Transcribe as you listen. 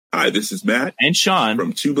Hi, this is Matt and Sean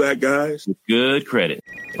from Two Black Guys with Good Credit.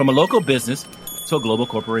 From a local business to a global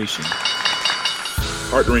corporation.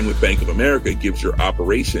 Partnering with Bank of America gives your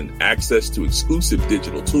operation access to exclusive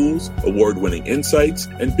digital tools, award-winning insights,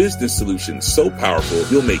 and business solutions so powerful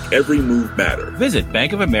you'll make every move matter. Visit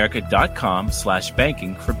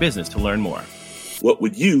bankofamerica.com/banking for business to learn more. What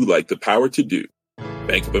would you like the power to do?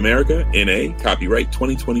 Bank of America, N.A., copyright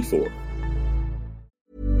 2024.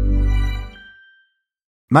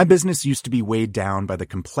 My business used to be weighed down by the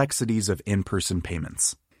complexities of in-person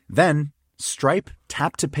payments. Then, Stripe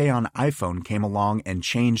Tap to Pay on iPhone came along and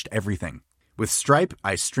changed everything. With Stripe,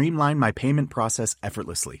 I streamlined my payment process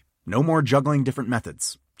effortlessly. No more juggling different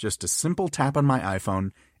methods. Just a simple tap on my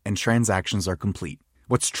iPhone and transactions are complete.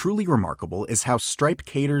 What's truly remarkable is how Stripe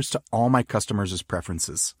caters to all my customers'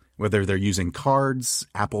 preferences. Whether they're using cards,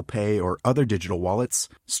 Apple Pay, or other digital wallets,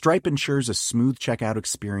 Stripe ensures a smooth checkout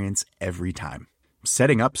experience every time.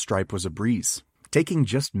 Setting up Stripe was a breeze, taking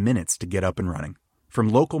just minutes to get up and running. From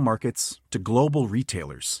local markets to global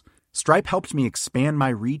retailers, Stripe helped me expand my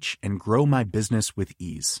reach and grow my business with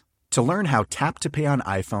ease. To learn how Tap to Pay on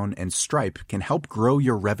iPhone and Stripe can help grow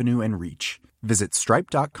your revenue and reach, visit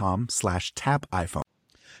stripe.com/tapiphone.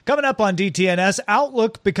 Coming up on DTNS,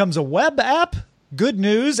 Outlook becomes a web app. Good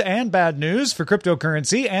news and bad news for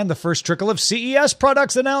cryptocurrency, and the first trickle of CES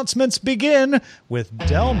products announcements begin with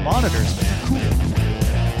Dell monitors. Cool.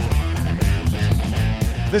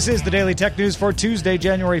 This is the Daily Tech News for Tuesday,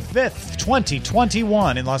 January 5th,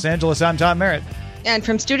 2021. In Los Angeles, I'm Tom Merritt. And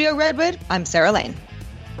from Studio Redwood, I'm Sarah Lane.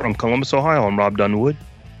 From Columbus, Ohio, I'm Rob Dunwood.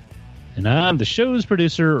 And I'm the show's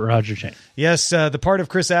producer, Roger Chang. Yes, the part of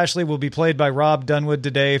Chris Ashley will be played by Rob Dunwood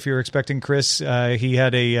today. If you're expecting Chris, he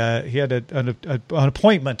had an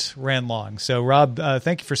appointment ran long. So, Rob,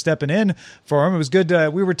 thank you for stepping in for him. It was good.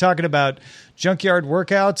 We were talking about junkyard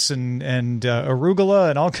workouts and arugula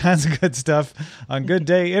and all kinds of good stuff on Good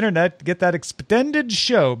Day Internet. Get that extended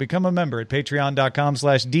show. Become a member at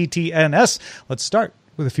patreon.com/DTNS. Let's start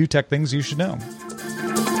with a few tech things you should know.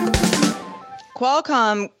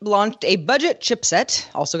 Qualcomm launched a budget chipset,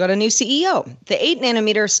 also got a new CEO. The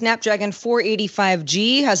 8nm Snapdragon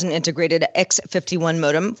 485G has an integrated X51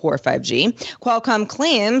 modem for 5G. Qualcomm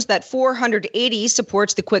claims that 480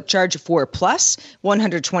 supports the Quick Charge 4 Plus,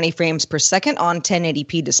 120 frames per second on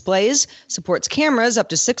 1080p displays, supports cameras up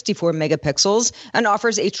to 64 megapixels, and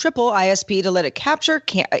offers a triple ISP to let it capture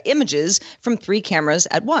images from 3 cameras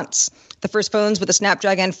at once. The first phones with the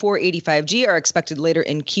Snapdragon 485G are expected later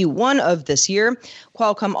in Q1 of this year.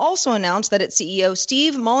 Qualcomm also announced that its CEO,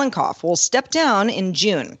 Steve Mollenkopf, will step down in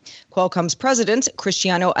June. Qualcomm's president,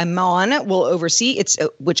 Cristiano Amon,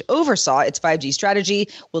 which oversaw its 5G strategy,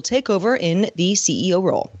 will take over in the CEO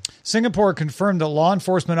role. Singapore confirmed that law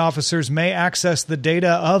enforcement officers may access the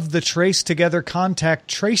data of the Trace Together contact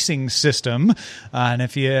tracing system. And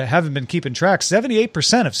if you haven't been keeping track,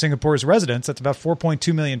 78% of Singapore's residents, that's about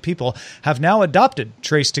 4.2 million people, have now adopted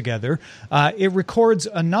Trace Together. It records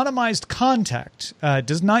anonymized contact. It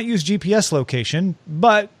does not use GPS location,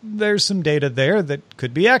 but there's some data there that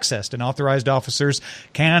could be accessed, and authorized officers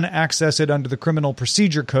can access it under the Criminal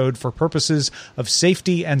Procedure Code for purposes of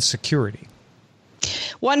safety and security.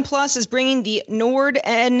 OnePlus is bringing the Nord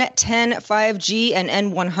N10 5G and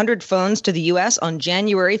N100 phones to the U.S. on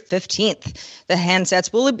January 15th. The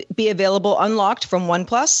handsets will be available unlocked from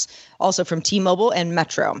OnePlus, also from T-Mobile and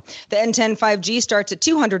Metro. The N10 5G starts at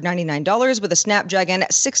 $299 with a Snapdragon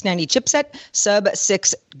 690 chipset,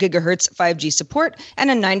 sub-6 GHz 5G support,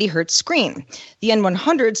 and a 90 Hz screen. The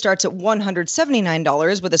N100 starts at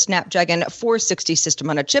 $179 with a Snapdragon 460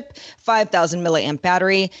 system on a chip, 5,000 milliamp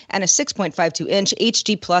battery, and a 6.52-inch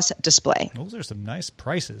HD Plus display. Those are some nice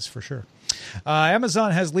prices for sure.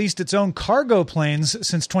 Amazon has leased its own cargo planes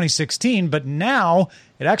since 2016, but now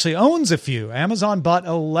it actually owns a few. Amazon bought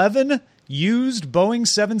 11 used Boeing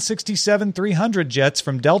 767-300 jets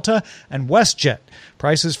from Delta and WestJet.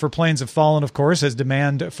 Prices for planes have fallen, of course, as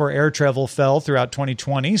demand for air travel fell throughout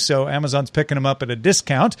 2020, so Amazon's picking them up at a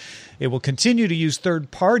discount. It will continue to use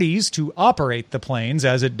third parties to operate the planes,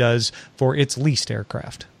 as it does for its leased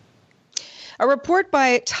aircraft. A report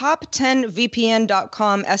by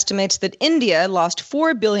Top10VPN.com estimates that India lost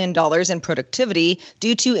 $4 billion in productivity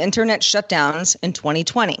due to internet shutdowns in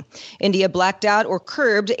 2020. India blacked out or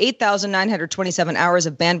curbed 8,927 hours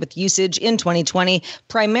of bandwidth usage in 2020,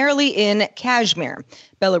 primarily in Kashmir.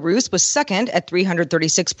 Belarus was second at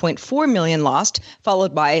 336.4 million lost,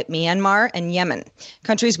 followed by Myanmar and Yemen.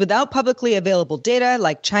 Countries without publicly available data,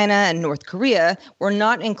 like China and North Korea, were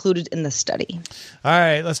not included in the study. All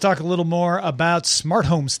right, let's talk a little more about smart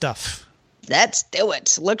home stuff. Let's do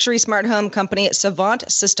it. Luxury smart home company Savant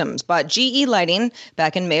Systems bought GE Lighting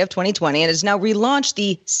back in May of 2020 and has now relaunched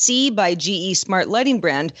the C by GE smart lighting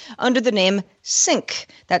brand under the name Sync.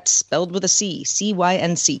 That's spelled with a C,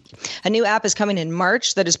 C-Y-N-C. A new app is coming in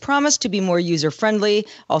March that is promised to be more user-friendly,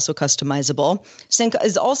 also customizable. Sync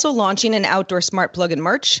is also launching an outdoor smart plug in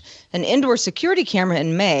March, an indoor security camera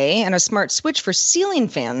in May, and a smart switch for ceiling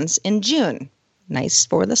fans in June. Nice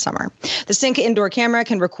for the summer. The Sync indoor camera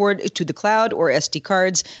can record to the cloud or SD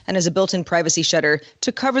cards and has a built-in privacy shutter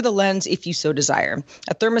to cover the lens if you so desire.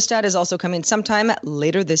 A thermostat is also coming sometime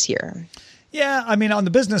later this year. Yeah, I mean, on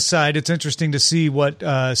the business side, it's interesting to see what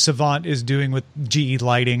Savant is doing with GE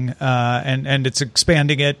Lighting, and it's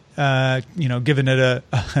expanding it, giving it a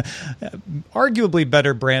arguably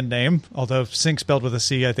better brand name, although Sync spelled with a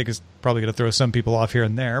C, I think is probably going to throw some people off here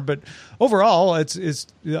and there. But overall, it's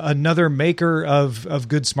another maker of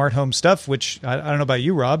good smart home stuff, which I don't know about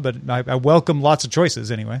you, Rob, but I welcome lots of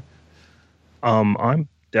choices anyway. I'm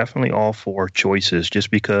definitely all for choices, just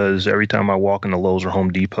because every time I walk into Lowe's or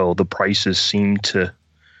Home Depot, the prices seem to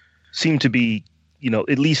be,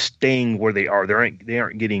 at least staying where they are. They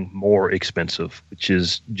aren't getting more expensive, which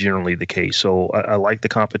is generally the case. So I like the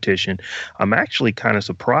competition. I'm actually kind of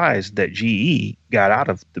surprised that GE got out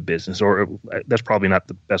of the business, or that's probably not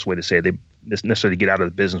the best way to say it. They necessarily get out of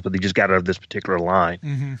the business, but they just got out of this particular line.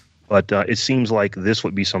 Mm-hmm. But it seems like this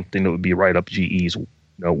would be something that would be right up GE's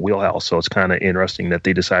wheelhouse. So it's kind of interesting that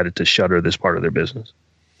they decided to shutter this part of their business.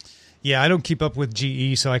 Yeah, I don't keep up with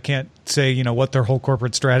GE, so I can't say, what their whole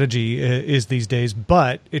corporate strategy is these days.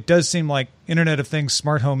 But it does seem like Internet of Things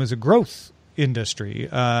smart home is a growth industry.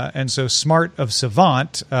 And so Smart of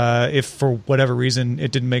Savant, if for whatever reason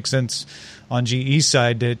it didn't make sense on GE's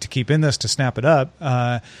side to keep in this, to snap it up,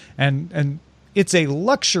 and it's a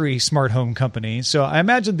luxury smart home company, so I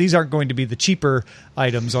imagine these aren't going to be the cheaper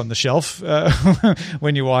items on the shelf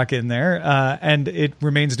when you walk in there. And it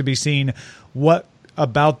remains to be seen what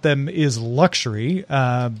about them is luxury.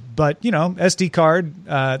 But, SD card,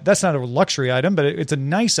 that's not a luxury item, but it's a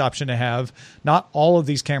nice option to have. Not all of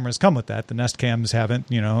these cameras come with that. The Nest Cams haven't,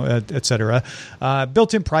 et cetera.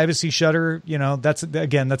 Built-in privacy shutter, that's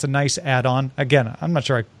a nice add-on. Again, I'm not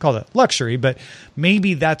sure I call that luxury, but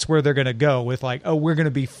maybe that's where they're going to go with we're going to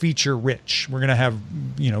be feature rich. We're going to have,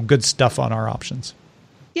 good stuff on our options.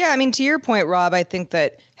 Yeah, I mean, to your point, Rob, I think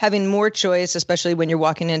that having more choice, especially when you're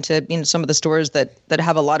walking into some of the stores that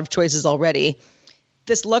have a lot of choices already,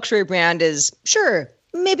 this luxury brand is, sure,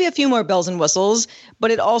 maybe a few more bells and whistles,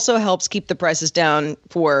 but it also helps keep the prices down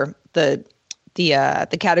for the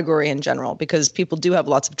category in general, because people do have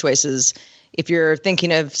lots of choices. If you're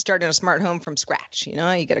thinking of starting a smart home from scratch, you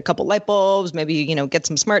get a couple light bulbs, maybe, get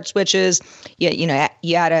some smart switches, you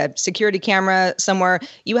add a security camera somewhere.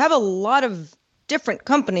 You have a lot of different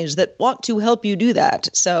companies that want to help you do that.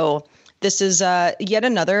 So this is yet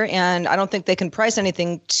another, and I don't think they can price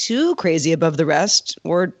anything too crazy above the rest,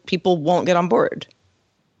 or people won't get on board.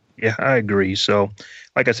 Yeah, I agree. So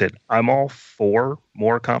like I said, I'm all for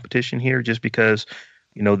more competition here, just because,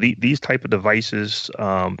 these type of devices,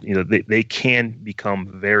 they can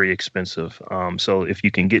become very expensive. So if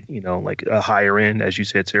you can get, like a higher end, as you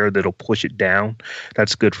said, Sarah, that'll push it down,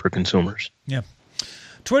 that's good for consumers. Yeah.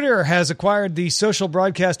 Twitter has acquired the social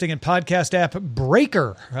broadcasting and podcast app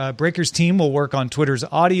Breaker. Breaker's team will work on Twitter's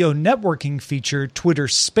audio networking feature, Twitter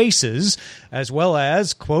Spaces, as well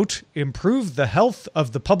as, quote, improve the health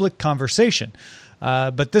of the public conversation.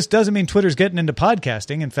 But this doesn't mean Twitter's getting into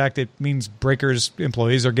podcasting. In fact, it means Breaker's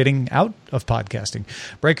employees are getting out of podcasting.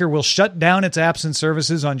 Breaker will shut down its apps and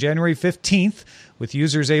services on January 15th, with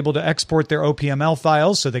users able to export their OPML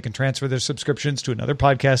files so they can transfer their subscriptions to another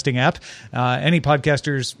podcasting app. Any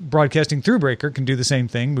podcasters broadcasting through Breaker can do the same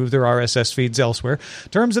thing, move their RSS feeds elsewhere.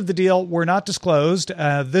 Terms of the deal were not disclosed.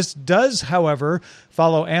 This does, however,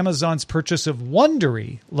 follow Amazon's purchase of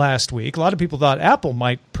Wondery last week. A lot of people thought Apple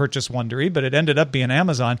might purchase Wondery, but it ended up being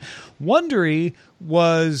Amazon. Wondery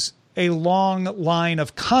was a long line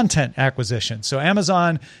of content acquisition. So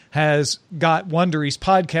Amazon has got Wondery's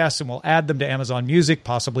podcasts and will add them to Amazon Music,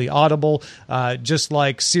 possibly Audible, just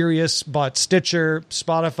like Sirius bought Stitcher,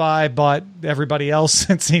 Spotify bought everybody else,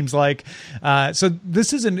 it seems like. So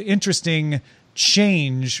this is an interesting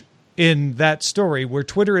change in that story, where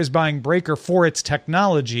Twitter is buying Breaker for its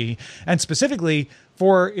technology, and specifically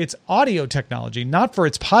for its audio technology, not for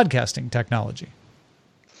its podcasting technology.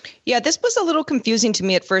 Yeah, this was a little confusing to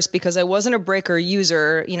me at first, because I wasn't a Breaker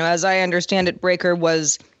user. As I understand it, Breaker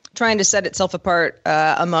was trying to set itself apart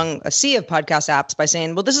among a sea of podcast apps by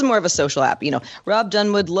saying, well, this is more of a social app. Rob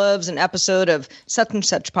Dunwood loves an episode of such and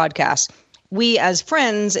such podcast. we as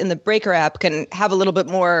friends in the Breaker app can have a little bit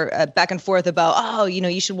more back and forth about, oh,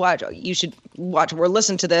 you should watch or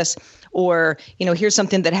listen to this, or, here's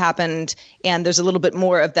something that happened. And there's a little bit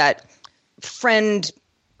more of that friend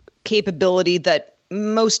capability that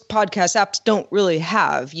most podcast apps don't really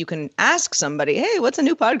have. You can ask somebody, hey, what's a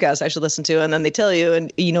new podcast I should listen to? And then they tell you,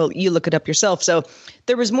 and you look it up yourself. So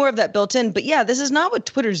there was more of that built in. But yeah, this is not what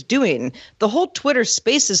Twitter's doing. The whole Twitter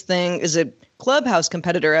Spaces thing is a Clubhouse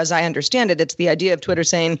competitor, as I understand it. It's the idea of Twitter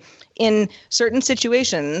saying in certain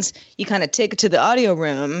situations, you kind of take it to the audio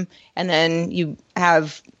room, and then you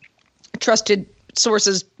have trusted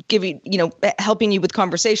sources helping you with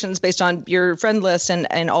conversations based on your friend list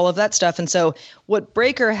and all of that stuff. And so what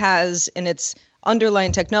Breaker has in its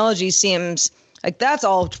underlying technology seems like that's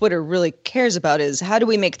all Twitter really cares about, is how do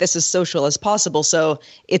we make this as social as possible so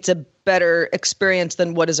it's a better experience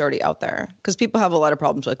than what is already out there? Because people have a lot of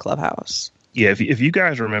problems with Clubhouse. Yeah, if you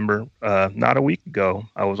guys remember, not a week ago,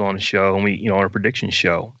 I was on a show, and on a prediction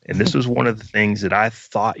show, and this was one of the things that I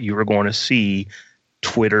thought you were going to see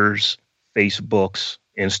Twitter's, Facebook's,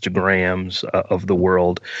 Instagrams of the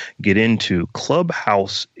world get into.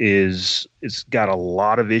 Clubhouse it's got a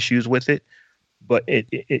lot of issues with it, but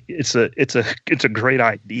it's a great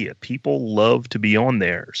idea. People love to be on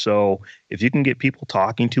there. So if you can get people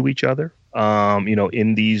talking to each other,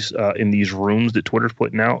 in these rooms that Twitter's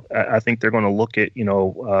putting out, I think they're going to look at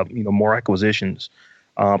more acquisitions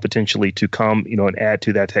potentially to come and add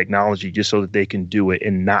to that technology just so that they can do it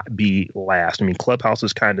and not be last. I mean, Clubhouse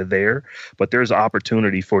is kind of there, but there's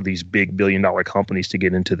opportunity for these big billion-dollar companies to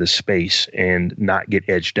get into this space and not get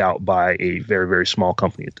edged out by a very, very small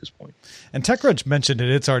company at this point. And TechCrunch mentioned in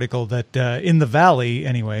its article that in the Valley,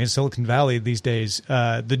 anyway, Silicon Valley these days,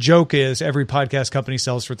 the joke is every podcast company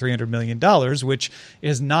sells for $300 million, which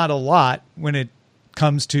is not a lot when it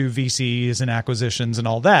comes to VCs and acquisitions and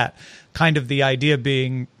all that. Kind of the idea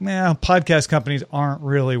being, podcast companies aren't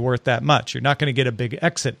really worth that much. You're not going to get a big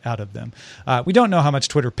exit out of them. We don't know how much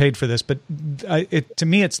Twitter paid for this, but to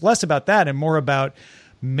me, it's less about that and more about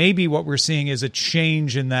maybe what we're seeing is a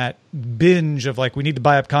change in that binge of like, we need to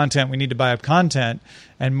buy up content,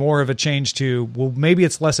 and more of a change to, well, maybe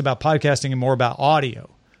it's less about podcasting and more about audio.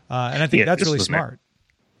 And I think that's really smart.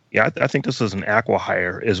 Yeah, I think this is an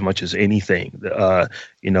acqui-hire as much as anything.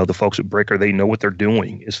 The folks at Breaker, they know what they're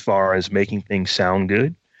doing as far as making things sound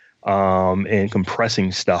good, and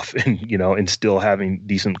compressing stuff, and still having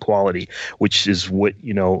decent quality, which is what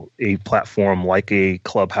a platform like a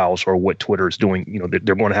Clubhouse or what Twitter is doing.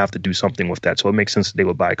 They're going to have to do something with that. So it makes sense that they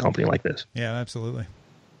would buy a company like this. Yeah, absolutely.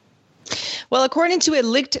 Well, according to a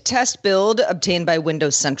leaked test build obtained by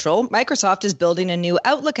Windows Central, Microsoft is building a new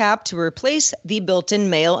Outlook app to replace the built-in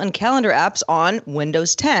mail and calendar apps on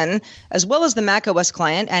Windows 10, as well as the macOS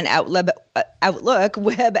client and Outlook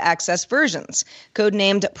web access versions.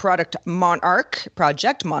 Codenamed Project Monarch,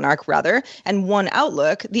 and One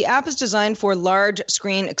Outlook, the app is designed for large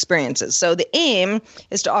screen experiences. So the aim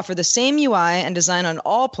is to offer the same UI and design on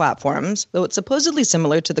all platforms, though it's supposedly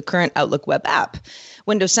similar to the current Outlook web app.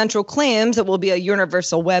 Windows Central claims it will be a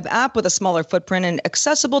universal web app with a smaller footprint and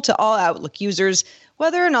accessible to all Outlook users,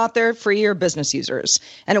 whether or not they're free or business users.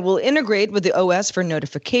 And it will integrate with the OS for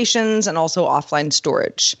notifications and also offline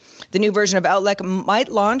storage. The new version of Outlook might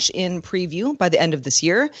launch in preview by the end of this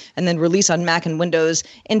year and then release on Mac and Windows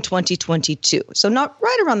in 2022. So not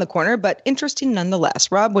right around the corner, but interesting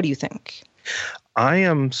nonetheless. Rob, what do you think? I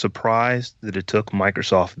am surprised that it took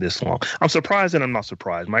Microsoft this long. I'm surprised and I'm not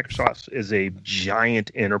surprised. Microsoft is a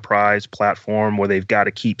giant enterprise platform where they've got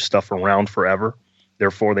to keep stuff around forever.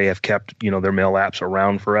 Therefore, they have kept, their mail apps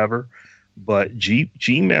around forever. But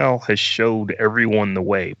Gmail has showed everyone the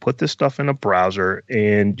way. Put this stuff in a browser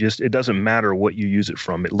and it doesn't matter what you use it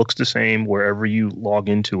from. It looks the same wherever you log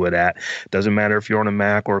into it at. Doesn't matter if you're on a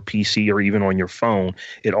Mac or a PC or even on your phone.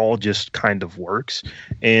 It all just kind of works.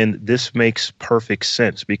 And this makes perfect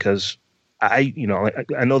sense because I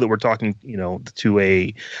know that we're talking, to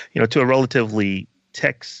a relatively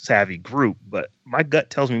tech savvy group, but my gut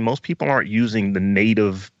tells me most people aren't using the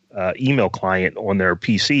native email client on their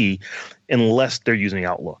PC unless they're using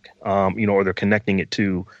Outlook, or they're connecting it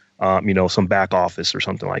to, some back office or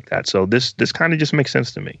something like that. So this kind of just makes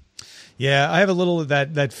sense to me. Yeah, I have a little of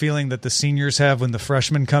that feeling that the seniors have when the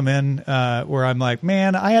freshmen come in, where I'm like,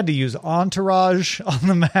 man, I had to use Entourage on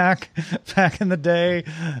the Mac back in the day.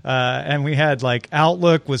 And we had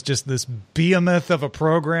Outlook was just this behemoth of a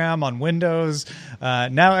program on Windows.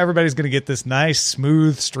 Now everybody's going to get this nice,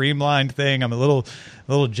 smooth, streamlined thing. I'm a little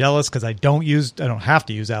jealous because I don't have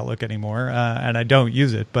to use Outlook anymore, and I don't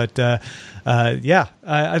use it. But I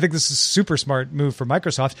think this is a super smart move for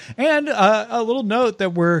Microsoft. And a little note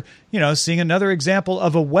that we're seeing another example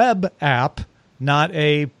of a web app, not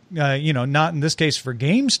a not in this case for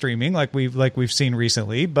game streaming like we've seen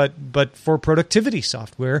recently, but for productivity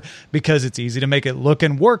software, because it's easy to make it look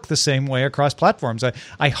and work the same way across platforms.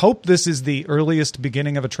 I hope this is the earliest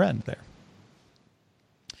beginning of a trend there.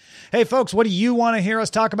 Hey, folks, what do you want to hear us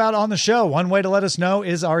talk about on the show? One way to let us know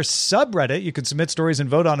is our subreddit. You can submit stories and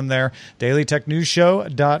vote on them there.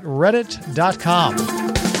 dailytechnewsshow.reddit.com.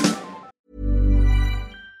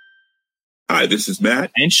 Hi, this is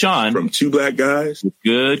Matt And Sean from Two Black Guys with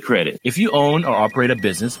Good Credit. If you own or operate a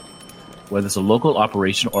business, whether it's a local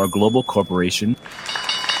operation or a global corporation,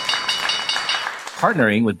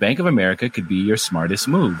 partnering with Bank of America could be your smartest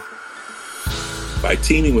move. By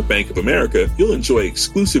teaming with Bank of America, you'll enjoy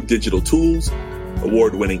exclusive digital tools,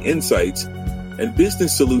 award-winning insights, and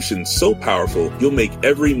business solutions so powerful you'll make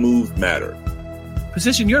every move matter.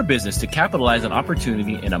 Position your business to capitalize on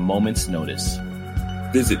opportunity in a moment's notice.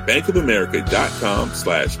 Visit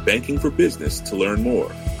bankofamerica.com/banking for business to learn more.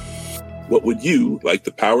 What would you like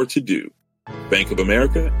the power to do? Bank of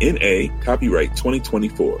America, N.A., copyright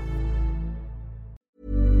 2024.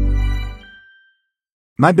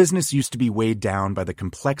 My business used to be weighed down by the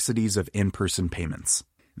complexities of in-person payments.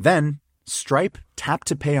 Then, Stripe Tap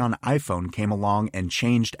to Pay on iPhone came along and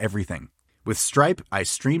changed everything. With Stripe, I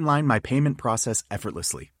streamlined my payment process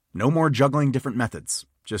effortlessly. No more juggling different methods.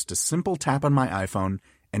 Just a simple tap on my iPhone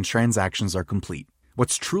and transactions are complete.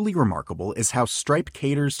 What's truly remarkable is how Stripe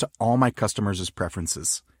caters to all my customers'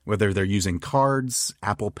 preferences. Whether they're using cards,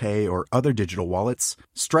 Apple Pay, or other digital wallets,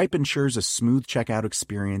 Stripe ensures a smooth checkout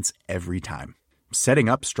experience every time. Setting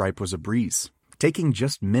up Stripe was a breeze, taking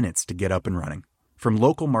just minutes to get up and running. From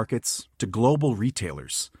local markets to global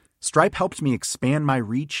retailers, Stripe helped me expand my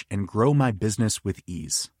reach and grow my business with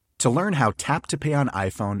ease. To learn how Tap to Pay on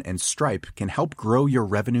iPhone and Stripe can help grow your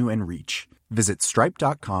revenue and reach, visit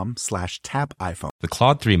stripe.com/tapiphone. The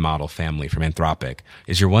Claude 3 model family from Anthropic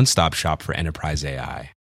is your one-stop shop for enterprise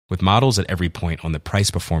AI. With models at every point on the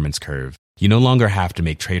price-performance curve, you no longer have to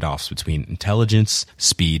make trade-offs between intelligence,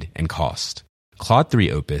 speed, and cost. Claude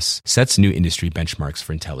 3 Opus sets new industry benchmarks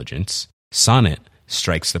for intelligence. Sonnet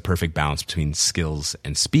strikes the perfect balance between skills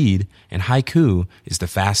and speed. And Haiku is the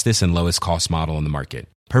fastest and lowest cost model in the market,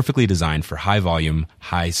 perfectly designed for high-volume,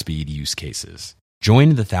 high-speed use cases.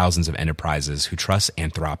 Join the thousands of enterprises who trust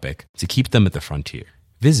Anthropic to keep them at the frontier.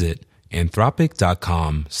 Visit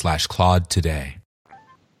anthropic.com/Claude today.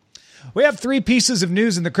 We have three pieces of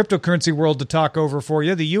news in the cryptocurrency world to talk over for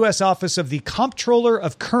you. The U.S. Office of the Comptroller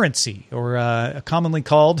of Currency, or commonly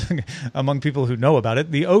called, among people who know about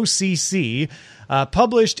it, the OCC,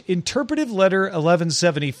 published Interpretive Letter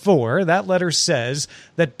 1174. That letter says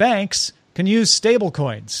that banks can use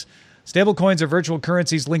stablecoins. Stablecoins are virtual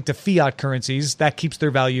currencies linked to fiat currencies. That keeps their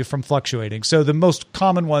value from fluctuating. So the most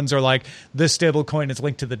common ones are like this stablecoin is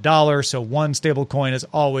linked to the dollar, so one stablecoin is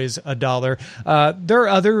always a dollar. There are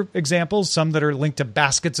other examples, some that are linked to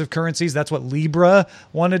baskets of currencies. That's what Libra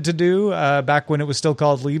wanted to do back when it was still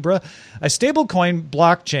called Libra. A stablecoin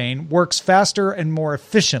blockchain works faster and more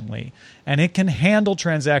efficiently, and it can handle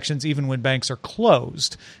transactions even when banks are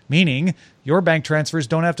closed, meaning your bank transfers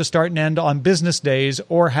don't have to start and end on business days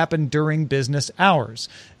or happen during business hours.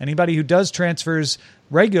 Anybody who does transfers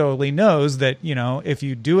regularly knows that, if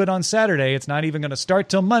you do it on Saturday, it's not even going to start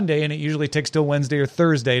till Monday, and it usually takes till Wednesday or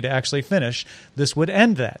Thursday to actually finish. This would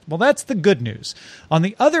end that. Well, that's the good news. On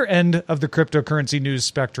the other end of the cryptocurrency news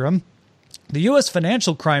spectrum, the U.S.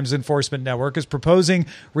 Financial Crimes Enforcement Network is proposing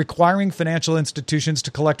requiring financial institutions to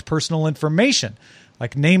collect personal information,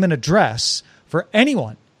 like name and address, for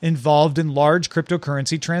anyone involved in large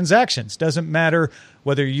cryptocurrency transactions. Doesn't matter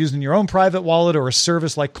whether you're using your own private wallet or a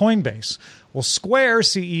service like Coinbase. Well, Square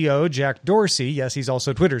CEO Jack Dorsey, yes, he's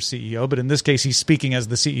also Twitter's CEO, but in this case, he's speaking as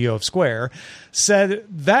the CEO of Square, said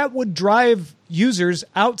that would drive users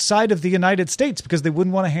outside of the United States because they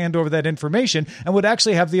wouldn't want to hand over that information and would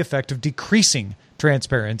actually have the effect of decreasing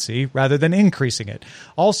transparency rather than increasing it.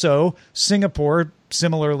 Also, Singapore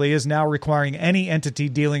similarly is now requiring any entity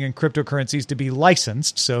dealing in cryptocurrencies to be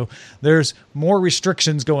licensed, so there's more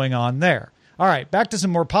restrictions going on there. All right, back to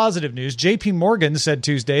some more positive news. JP Morgan said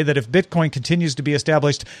Tuesday that if Bitcoin continues to be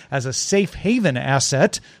established as a safe haven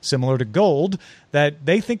asset, similar to gold, that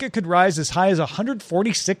they think it could rise as high as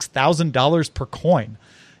 $146,000 per coin.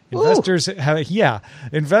 Investors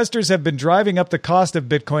have been driving up the cost of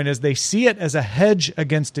Bitcoin as they see it as a hedge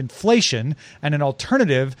against inflation and an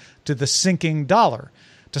alternative to the sinking dollar.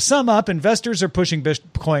 To sum up, investors are pushing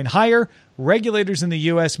Bitcoin higher. Regulators in the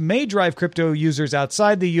U.S. may drive crypto users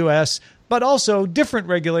outside the U.S., but also different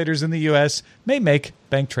regulators in the U.S. may make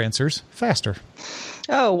bank transfers faster.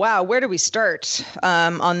 Oh, wow. Where do we start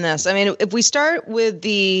on this? I mean, if we start with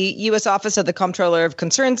the U.S. Office of the Comptroller of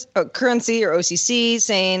Currency, or OCC,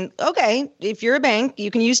 saying, okay, if you're a bank, you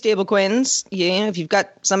can use stablecoins. If you've got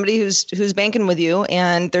somebody who's banking with you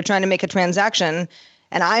and they're trying to make a transaction,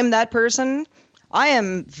 and I'm that person, I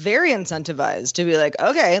am very incentivized to be like,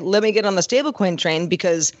 okay, let me get on the stablecoin train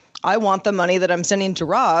because I want the money that I'm sending to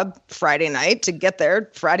Rob Friday night to get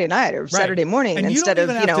there Friday night or Saturday morning and instead you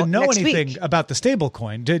don't even of, have to know next anything week. about the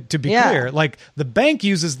stablecoin. To be clear, like the bank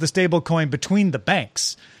uses the stablecoin between the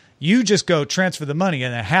banks. You just go transfer the money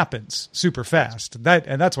and it happens super fast.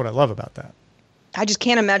 That's what I love about that. I just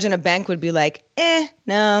can't imagine a bank would be like,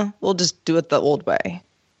 no, we'll just do it the old way.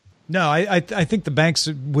 No, I think the banks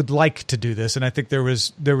would like to do this, and I think there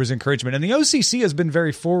was encouragement. And the OCC has been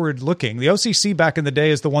very forward-looking. The OCC back in the day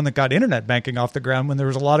is the one that got internet banking off the ground when there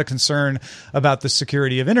was a lot of concern about the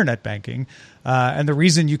security of internet banking. And the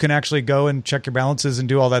reason you can actually go and check your balances and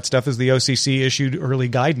do all that stuff is the OCC issued early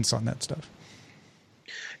guidance on that stuff.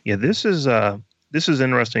 Yeah, this is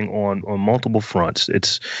interesting on multiple fronts.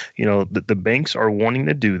 It's, the banks are wanting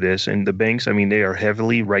to do this, and the banks, I mean, they are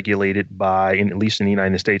heavily regulated by, at least in the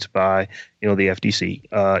United States, by, the FTC.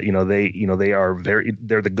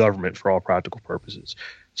 They're the government for all practical purposes.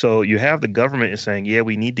 So you have the government is saying, yeah,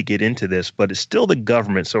 we need to get into this, but it's still the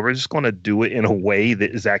government. So we're just going to do it in a way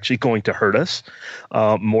that is actually going to hurt us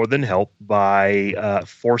more than help by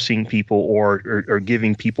forcing people or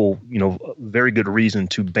giving people, very good reason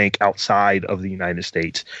to bank outside of the United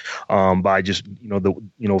States by just,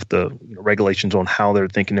 with the regulations on how they're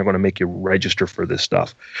thinking they're going to make you register for this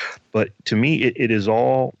stuff. But to me, it is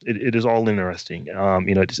all interesting.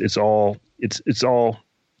 It's all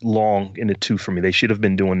long in the tooth for me. They should have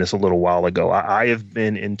been doing this a little while ago. I have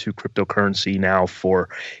been into cryptocurrency now for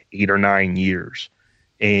 8 or 9 years.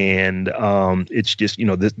 And it's just,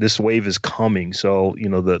 this wave is coming. So,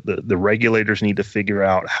 the regulators need to figure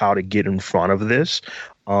out how to get in front of this,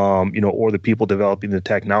 or the people developing the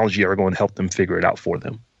technology are going to help them figure it out for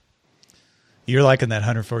them. You're liking that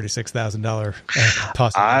 $146,000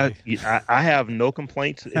 possibility. I have no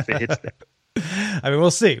complaints if it hits that. I mean,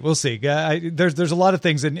 we'll see. There's a lot of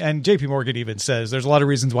things, and JP Morgan even says there's a lot of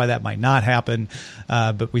reasons why that might not happen,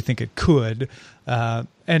 but we think it could.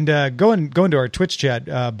 And going to our Twitch chat,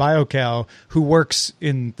 BioCow, who works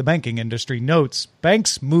in the banking industry, notes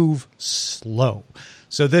banks move slow.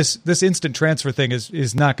 So this instant transfer thing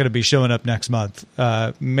is not going to be showing up next month,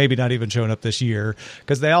 maybe not even showing up this year,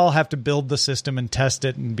 because they all have to build the system and test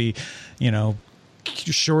it and be,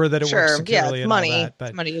 sure that it works securely and all that.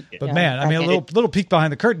 But man, I mean, a little peek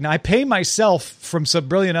behind the curtain. I pay myself from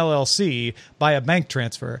Submarine LLC by a bank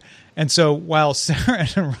transfer. And so while Sarah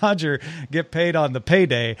and Roger get paid on the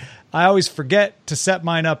payday, I always forget to set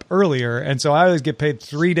mine up earlier. And so I always get paid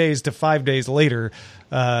 3 days to 5 days later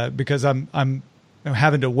because I'm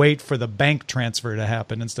having to wait for the bank transfer to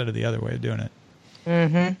happen instead of the other way of doing it.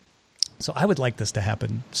 Mm-hmm. So I would like this to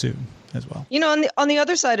happen soon as well. On the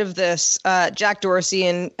other side of this, Jack Dorsey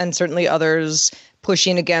and certainly others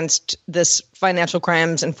pushing against this Financial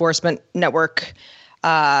Crimes Enforcement Network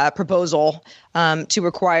proposal to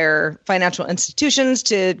require financial institutions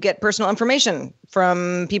to get personal information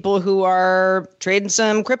from people who are trading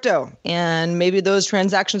some crypto. And maybe those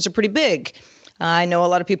transactions are pretty big. I know a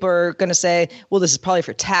lot of people are going to say, well, this is probably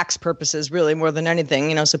for tax purposes, really, more than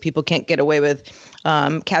anything, so people can't get away with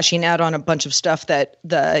cashing out on a bunch of stuff that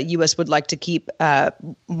the U.S. would like to keep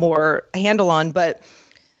more handle on. But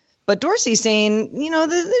Dorsey's saying,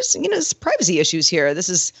 there's privacy issues here. This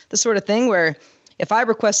is the sort of thing where if I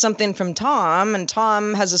request something from Tom and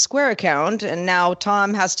Tom has a Square account and now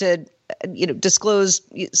Tom has to disclose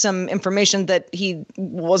some information that he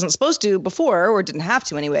wasn't supposed to before or didn't have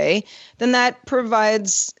to anyway, then that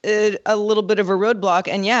provides a little bit of a roadblock.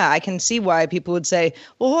 And yeah, I can see why people would say,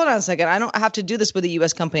 well, hold on a second, I don't have to do this with a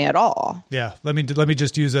U.S. company at all. Yeah, let me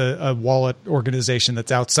just use a wallet organization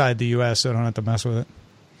that's outside the U.S. so I don't have to mess with it.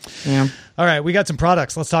 Yeah. All right, we got some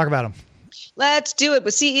products. Let's talk about them. Let's do it.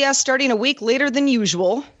 With CES starting a week later than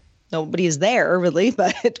usual. Nobody is there, really,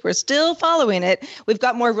 but we're still following it. We've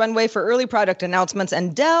got more runway for early product announcements,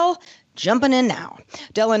 and Dell Jumping in now.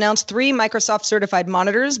 Dell announced 3 Microsoft certified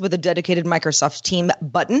monitors with a dedicated Microsoft Team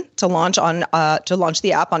button to launch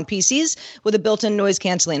the app on PCs with a built-in noise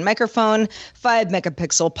canceling microphone, 5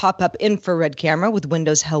 megapixel pop-up infrared camera with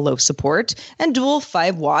Windows Hello support, and dual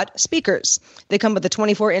 5-watt speakers. They come with a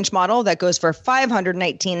 24-inch model that goes for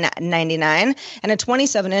 $519.99 and a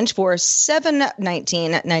 27-inch for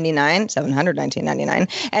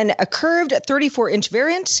 $719.99, and a curved 34-inch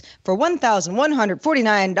variant for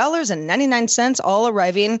 $1,149.99, all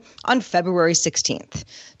arriving on February 16th.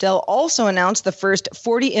 Dell also announced the first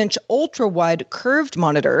 40-inch ultra-wide curved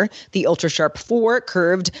monitor, the UltraSharp 4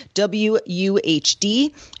 Curved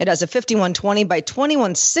WUHD. It has a 5120 by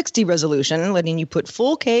 2160 resolution, letting you put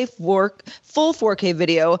full 4K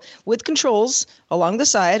video with controls along the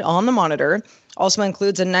side on the monitor. Also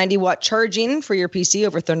includes a 90-watt charging for your PC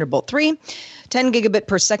over Thunderbolt 3, 10 gigabit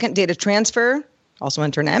per second data transfer, also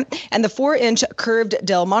internet, and the 4-inch curved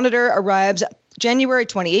Dell monitor arrives January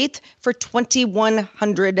 28th for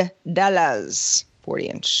 $2,100.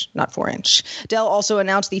 40-inch, not 4-inch. Dell also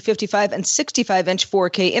announced the 55 and 65-inch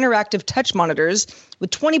 4K interactive touch monitors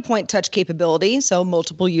with 20-point touch capability, so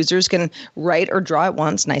multiple users can write or draw at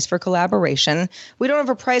once. Nice for collaboration. We don't have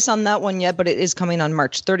a price on that one yet, but it is coming on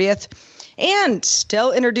March 30th. And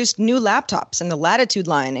Dell introduced new laptops in the Latitude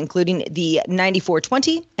line, including the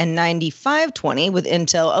 9420 and 9520 with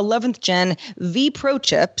Intel 11th Gen vPro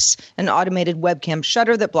chips, an automated webcam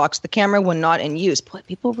shutter that blocks the camera when not in use. Boy,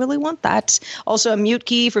 people really want that. Also a mute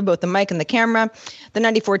key for both the mic and the camera. The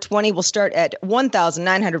 9420 will start at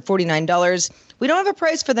 $1,949. We don't have a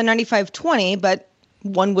price for the 9520, but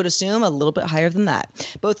one would assume a little bit higher than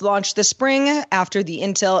that. Both launched this spring after the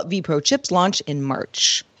Intel vPro chips launch in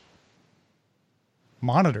March.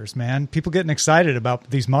 Monitors, man. People getting excited about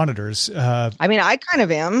these monitors. I mean, I kind of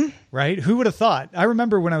am. Right? Who would have thought? I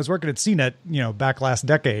remember when I was working at CNET, back last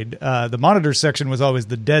decade, the monitor section was always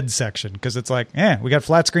the dead section because it's like, we got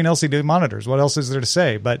flat screen LCD monitors. What else is there to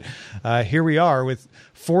say? But here we are with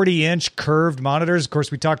 40-inch curved monitors. Of course,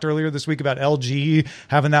 we talked earlier this week about LG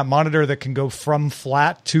having that monitor that can go from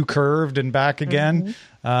flat to curved and back again.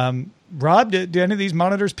 Mm-hmm. Rob, do any of these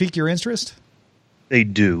monitors pique your interest? They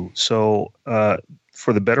do. So,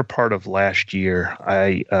 for the better part of last year,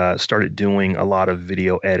 I started doing a lot of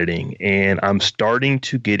video editing, and I'm starting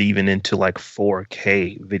to get even into like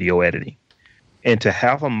 4K video editing. And to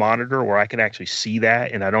have a monitor where I can actually see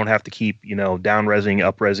that and I don't have to keep, down-resing,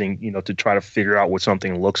 up-resing, to try to figure out what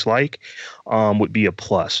something looks like would be a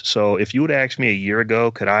plus. So if you would ask me a year ago,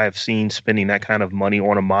 could I have seen spending that kind of money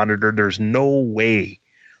on a monitor? There's no way.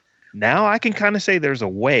 Now I can kind of say there's a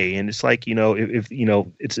way, and it's like, if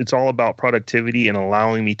it's all about productivity and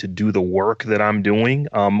allowing me to do the work that I'm doing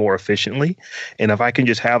more efficiently. And if I can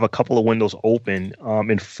just have a couple of windows open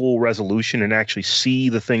in full resolution and actually see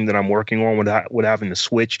the thing that I'm working on without having to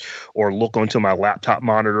switch or look onto my laptop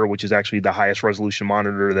monitor, which is actually the highest resolution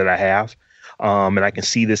monitor that I have, and I can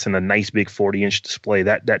see this in a nice big 40-inch display,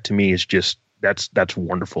 that to me is just that's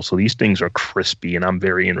wonderful. So these things are crispy, and I'm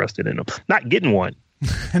very interested in them. Not getting one.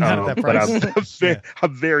 Not at that price. But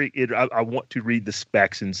I want to read the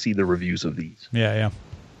specs and see the reviews of these. Yeah,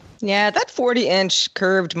 that 40-inch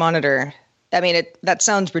curved monitor. I mean, that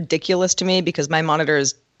sounds ridiculous to me because my monitor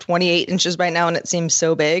is 28 inches right now, and it seems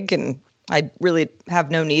so big, and I really have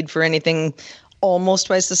no need for anything almost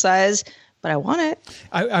twice the size. But I want it.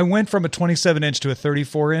 I went from a 27-inch to a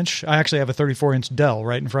 34-inch. I actually have a 34-inch Dell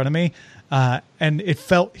right in front of me, and it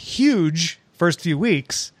felt huge first few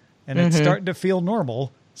weeks. And it's starting to feel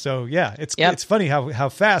normal. So, yeah, it's funny how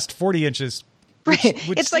fast 40 inches would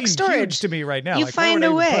it's like storage huge to me right now. You like, find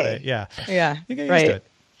a way. Yeah. You get right. used to it.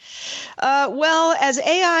 Well, as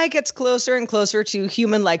AI gets closer and closer to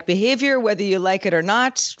human-like behavior, whether you like it or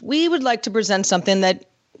not, we would like to present something that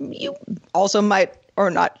you also might or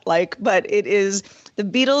not like, but it is the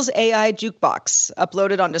Beatles AI Jukebox,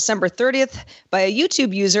 uploaded on December 30th by a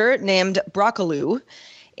YouTube user named Brockaloo.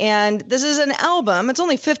 And this is an album. It's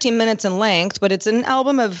only 15 minutes in length, but it's an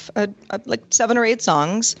album of like 7 or 8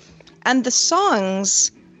 songs. And the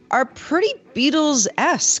songs are pretty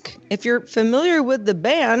Beatles-esque. If you're familiar with the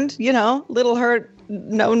band, little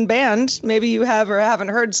known band, maybe you have or haven't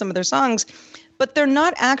heard some of their songs, but they're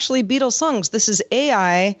not actually Beatles songs. This is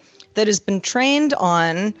AI that has been trained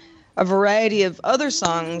on a variety of other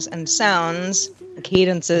songs and sounds,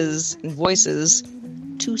 cadences, and voices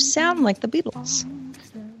to sound like the Beatles.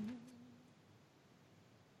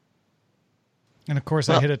 And of course,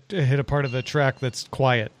 I hit a part of the track that's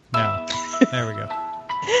quiet now. There we go.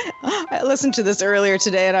 I listened to this earlier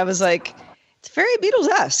today, and I was like, it's very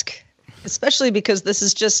Beatles-esque, especially because this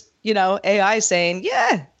is just, AI saying, yeah,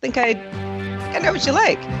 I think I know what you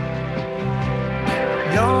like.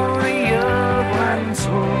 You're the young one,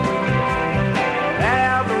 so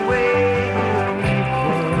have the way you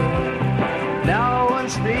now one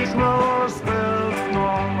speaks most of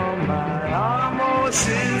my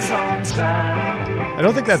emotions on time. I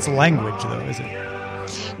don't think that's language, though, is it?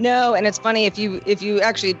 No, and it's funny if you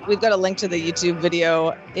actually, we've got a link to the YouTube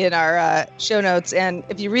video in our show notes, and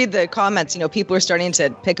if you read the comments, people are starting to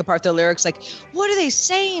pick apart the lyrics, like, what are they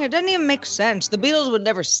saying? It doesn't even make sense. The Beatles would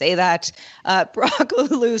never say that. Brock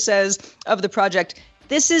Lulu says of the project,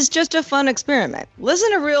 this is just a fun experiment.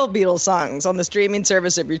 Listen to real Beatles songs on the streaming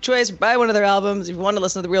service of your choice. Buy one of their albums if you want to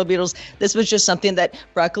listen to the real Beatles. This was just something that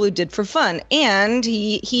Brock Lulu did for fun, and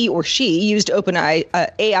he or she used OpenAI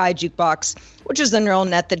AI Jukebox, which is the neural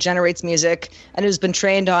net that generates music, and has been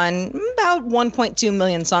trained on about 1.2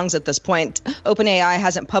 million songs at this point. OpenAI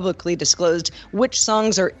hasn't publicly disclosed which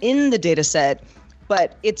songs are in the data set,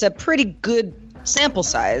 but it's a pretty good sample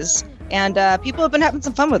size, and people have been having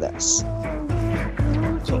some fun with this.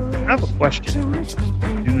 So I have a question.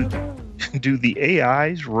 Do the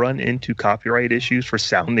AIs run into copyright issues for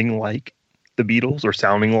sounding like the Beatles or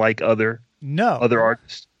sounding like other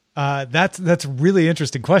artists? That's a really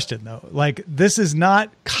interesting question, though. Like, this is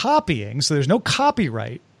not copying, so there's no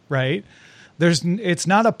copyright, right? It's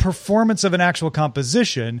not a performance of an actual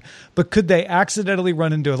composition, but could they accidentally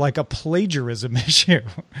run into like a plagiarism issue,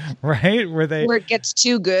 right? Where it gets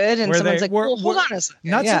too good and someone's hold on a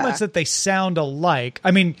second. Not so much that they sound alike.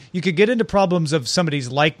 I mean, you could get into problems of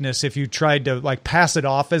somebody's likeness if you tried to like pass it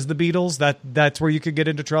off as the Beatles. That's where you could get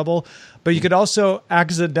into trouble. But you could also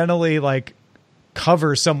accidentally like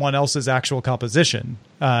cover someone else's actual composition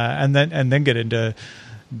and then get into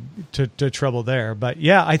trouble there. But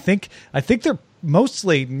yeah, I think they're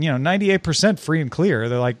mostly 98% free and clear.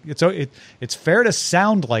 They're like it's fair to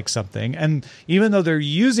sound like something, and even though they're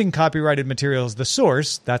using copyrighted material as the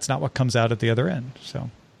source, that's not what comes out at the other end. So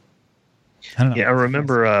I don't know. Yeah, I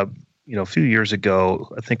remember a few years ago,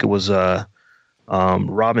 I think it was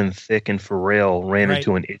Robin Thicke and Pharrell ran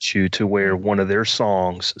into an issue to where one of their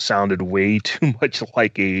songs sounded way too much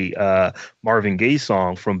like a Marvin Gaye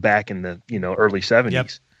song from back in the early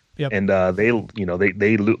 70s. Yep. And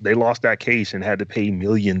they lost that case and had to pay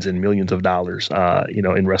millions and millions of dollars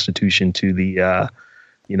in restitution to the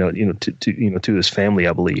to his family,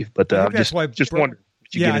 I believe. But just wondering.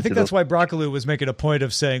 Yeah, I think that's why Broccoloo was making a point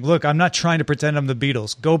of saying, look, I'm not trying to pretend I'm the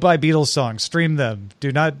Beatles. Go buy Beatles songs, stream them.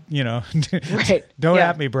 Do not, don't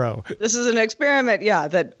at me, bro. This is an experiment,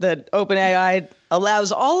 that OpenAI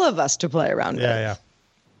allows all of us to play around with. Yeah.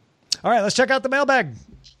 All right, let's check out the mailbag.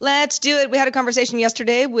 Let's do it. We had a conversation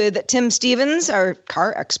yesterday with Tim Stevens, our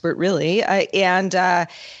car expert, really, and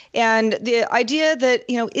the idea that,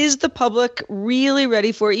 is the public really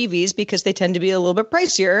ready for EVs because they tend to be a little bit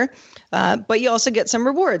pricier, but you also get some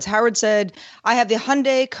rewards. Howard said, I have the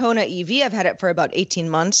Hyundai Kona EV. I've had it for about 18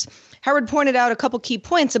 months. Howard pointed out a couple key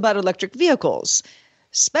points about electric vehicles,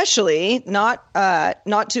 especially not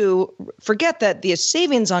to forget that the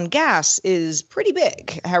savings on gas is pretty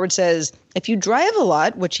big. Howard says if you drive a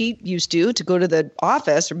lot, which he used to go to the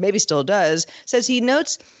office, or maybe still does, says he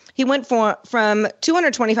notes he went from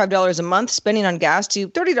 $225 a month spending on gas to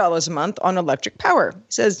 $30 a month on electric power. He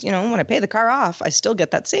says, when I pay the car off, I still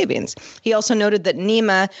get that savings. He also noted that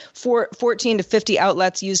NEMA, 14 to 50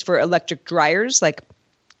 outlets used for electric dryers, like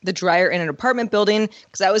the dryer in an apartment building,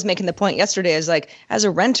 because I was making the point yesterday, is like, as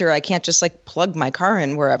a renter, I can't just like plug my car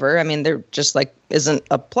in wherever. I mean, there just like isn't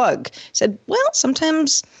a plug. I said, well,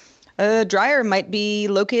 sometimes a dryer might be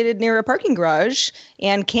located near a parking garage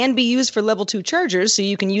and can be used for level 2 chargers. So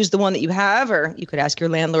you can use the one that you have, or you could ask your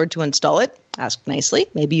landlord to install it. Ask nicely.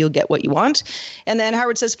 Maybe you'll get what you want. And then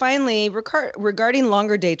Howard says, finally, regarding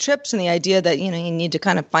longer day trips and the idea that, you need to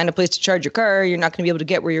kind of find a place to charge your car, you're not going to be able to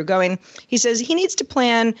get where you're going. He says he needs to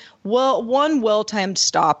plan one well-timed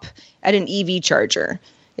stop at an EV charger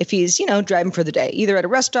if he's, driving for the day, either at a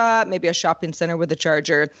rest stop, maybe a shopping center with a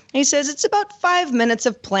charger. And he says it's about 5 minutes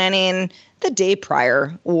of planning the day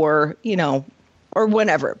prior or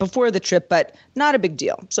whenever before the trip, but not a big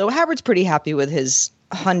deal. So Howard's pretty happy with his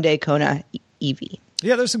Hyundai Kona EV.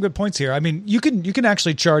 Yeah, there's some good points here. I mean, you can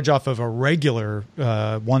actually charge off of a regular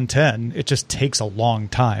 110. It just takes a long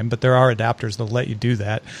time, but there are adapters that let you do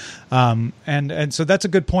that. And so that's a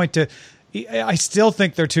good point to. I still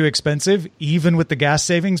think they're too expensive, even with the gas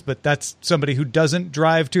savings, but that's somebody who doesn't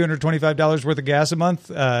drive $225 worth of gas a month.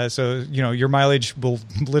 So, your mileage will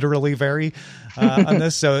literally vary on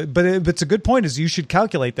this. So, but it's a good point is you should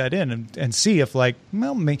calculate that in and see if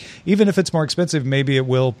even if it's more expensive, maybe it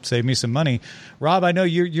will save me some money. Rob, I know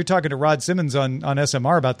you're talking to Rod Simmons on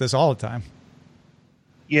SMR about this all the time.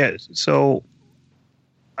 Yeah. So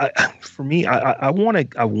for me, I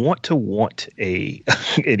want to want an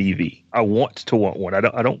EV. I want to want one.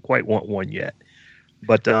 I don't quite want one yet,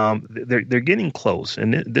 but they're getting close.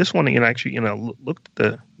 And this one, actually, looked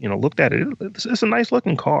at it. It's a nice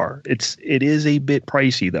looking car. It is a bit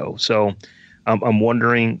pricey though. So I'm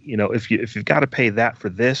wondering, if you've got to pay that for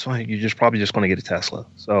this, well, you're probably just going to get a Tesla.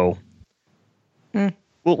 So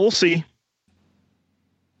we'll see.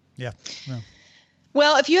 Yeah.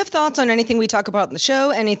 Well, if you have thoughts on anything we talk about in the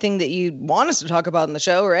show, anything that you want us to talk about in the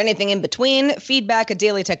show, or anything in between,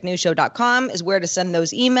 feedback@dailytechnewsshow.com is where to send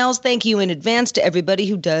those emails. Thank you in advance to everybody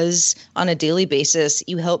who does on a daily basis.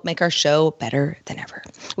 You help make our show better than ever.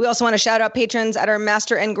 We also want to shout out patrons at our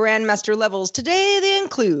master and grandmaster levels. Today they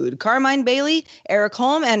include Carmine Bailey, Eric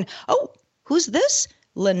Holm, and, who's this?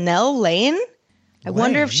 Linnell Lane? I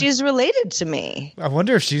wonder if she's related to me. I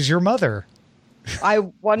wonder if she's your mother. I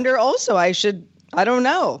wonder also, I don't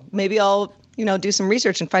know. Maybe I'll, do some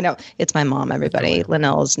research and find out. It's my mom, everybody.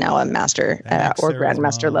 Linnell is now a master or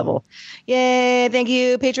grandmaster level. Yay. Thank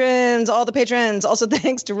you, patrons, all the patrons. Also,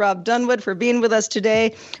 thanks to Rob Dunwood for being with us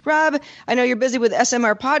today. Rob, I know you're busy with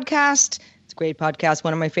SMR Podcast. It's a great podcast,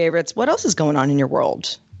 one of my favorites. What else is going on in your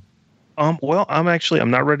world? Well, I'm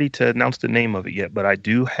not ready to announce the name of it yet, but I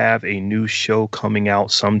do have a new show coming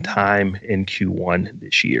out sometime in Q1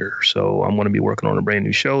 this year. So I'm going to be working on a brand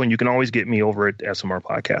new show, and you can always get me over at SMR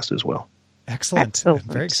Podcast as well. Excellent. I'm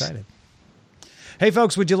very excited. Hey,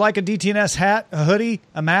 folks, would you like a DTNS hat, a hoodie,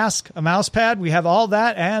 a mask, a mouse pad? We have all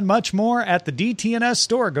that and much more at the DTNS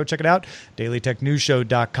store. Go check it out,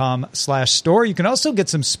 dailytechnewsshow.com/store. You can also get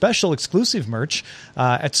some special exclusive merch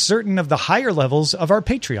at certain of the higher levels of our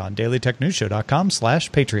Patreon,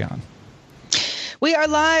 dailytechnewsshow.com/Patreon. We are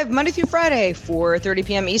live Monday through Friday, 4:30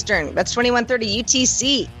 p.m. Eastern. That's 21:30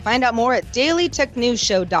 UTC. Find out more at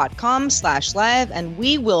dailytechnewsshow.com/live, and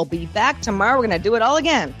we will be back tomorrow. We're going to do it all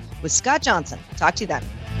again with Scott Johnson. Talk to you then.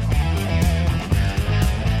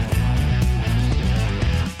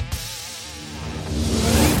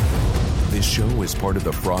 This show is part of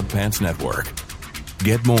the Frog Pants Network.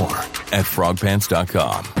 Get more at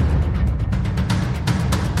frogpants.com.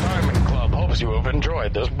 Diamond Club hopes you have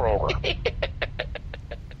enjoyed this program.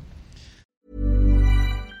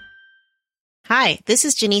 Hi, this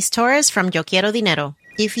is Janice Torres from Yo Quiero Dinero.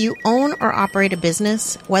 If you own or operate a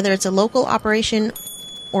business, whether it's a local operation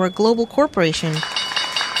or a global corporation,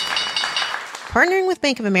 partnering with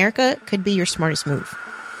Bank of America could be your smartest move.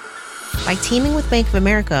 By teaming with Bank of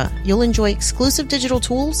America, you'll enjoy exclusive digital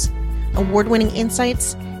tools, award-winning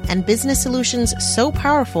insights, and business solutions so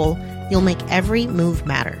powerful you'll make every move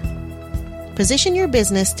matter. Position your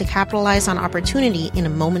business to capitalize on opportunity in a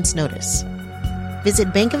moment's notice. Visit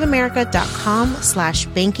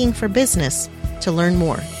bankofamerica.com/banking for business to learn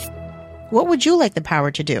more. What would you like the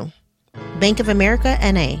power to do? Bank of America,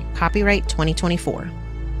 N.A., copyright 2024.